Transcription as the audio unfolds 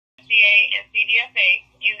and CDFA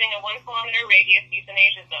using a 1 kilometer radius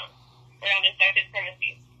euthanasia zone around infected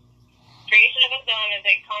premises. Creation of a zone is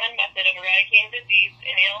a common method of eradicating disease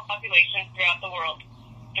in animal populations throughout the world.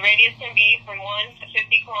 The radius can be from 1 to 50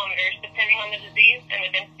 kilometers depending on the disease and the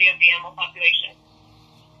density of the animal population.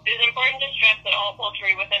 It is important to stress that all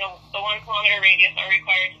poultry within the 1 kilometer radius are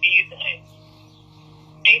required to be euthanized.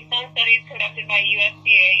 Based on studies conducted by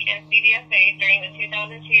USDA and CDFA during the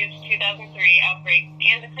 2002 to 2003 outbreak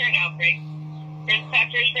and the current outbreak, risk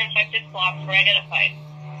factors for infected flocks were identified.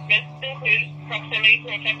 Risks include proximity to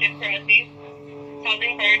infected premises,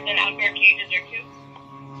 housing birds in outdoor cages or coops,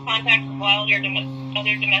 contact with wild or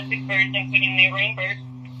other domestic birds including neighboring birds,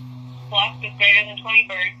 flocks with greater than 20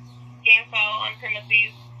 birds, game fowl on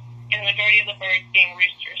premises, and the majority of the birds being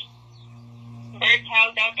roosters. Birds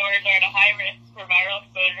housed outdoors are at a high risk for viral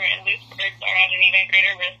exposure, and loose birds are at an even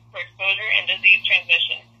greater risk for exposure and disease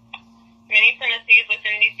transmission. Many premises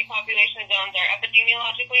within these depopulation zones are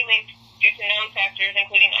epidemiologically linked due to known factors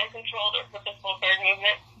including uncontrolled or purposeful bird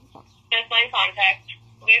movement, fence-line contact,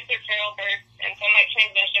 loose or feral birds, and termite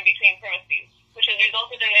transmission between premises, which has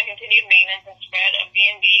resulted in the continued maintenance and spread of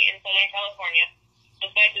VND in Southern California,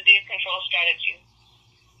 despite disease control strategies.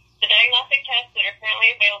 The diagnostic tests that are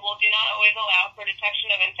currently available do not always allow for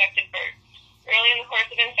detection of infected birds. Early in the course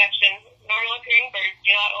of infection, normal-appearing birds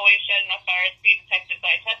do not always shed enough virus to be detected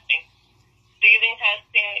by testing. So using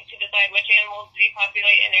testing to decide which animals to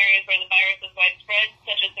depopulate in areas where the virus is widespread,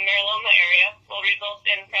 such as the Mariloma area, will result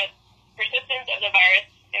in persistence of the virus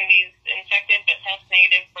in these infected but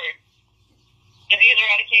test-negative birds. Disease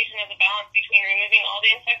eradication is a balance between removing all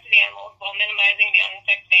the infected animals while minimizing the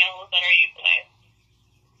uninfected animals that are euthanized.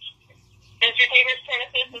 Mr. Tabor's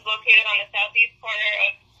premises is located on the southeast corner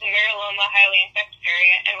of the Mariloma highly infected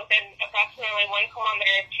area and within approximately 1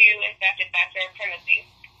 kilometer of 2 infected backyard premises,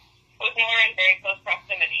 with more in very close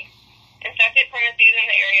proximity. Infected premises in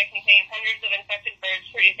the area contain hundreds of infected birds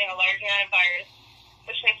producing a large amount of virus,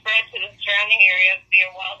 which can spread to the surrounding area via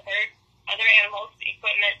wild birds, other animals,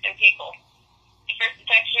 equipment, and people. The first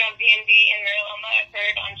detection of VND in Mariloma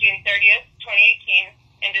occurred on June 30th, 2018,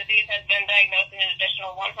 and disease has been diagnosed in an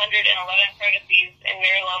additional 111 premises in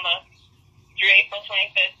Mariloma through April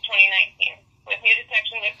 25th, 2019, with new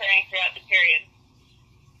detections occurring throughout the period.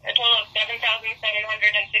 A total of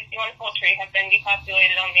 7,761 poultry have been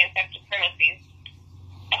depopulated on the infected premises.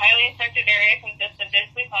 The highly infected area consists of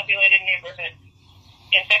densely populated neighborhoods.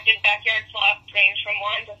 Infected backyard flocks range from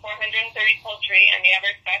 1 to 430 poultry, and the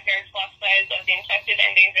average backyard flock size of the infected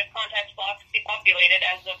and dangerous contact flocks depopulated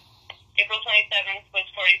as of April 27th was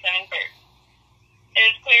 47 birds. It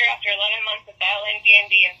is clear after 11 months of battling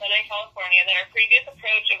VND in Southern California that our previous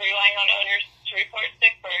approach of relying on owners to report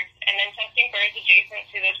sick birds and then testing birds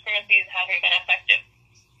adjacent to those premises hasn't been effective.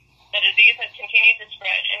 The disease has continued to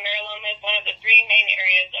spread, and Mariloma is one of the 3 main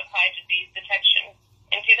areas of high disease detection.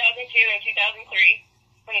 In 2002 and 2003,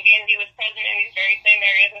 when VND was present in these very same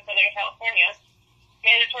areas in Southern California,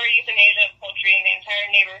 mandatory euthanasia of poultry in the entire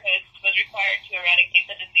neighborhoods was required to eradicate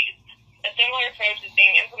the disease. A similar approach is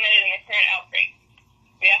being implemented in the current outbreak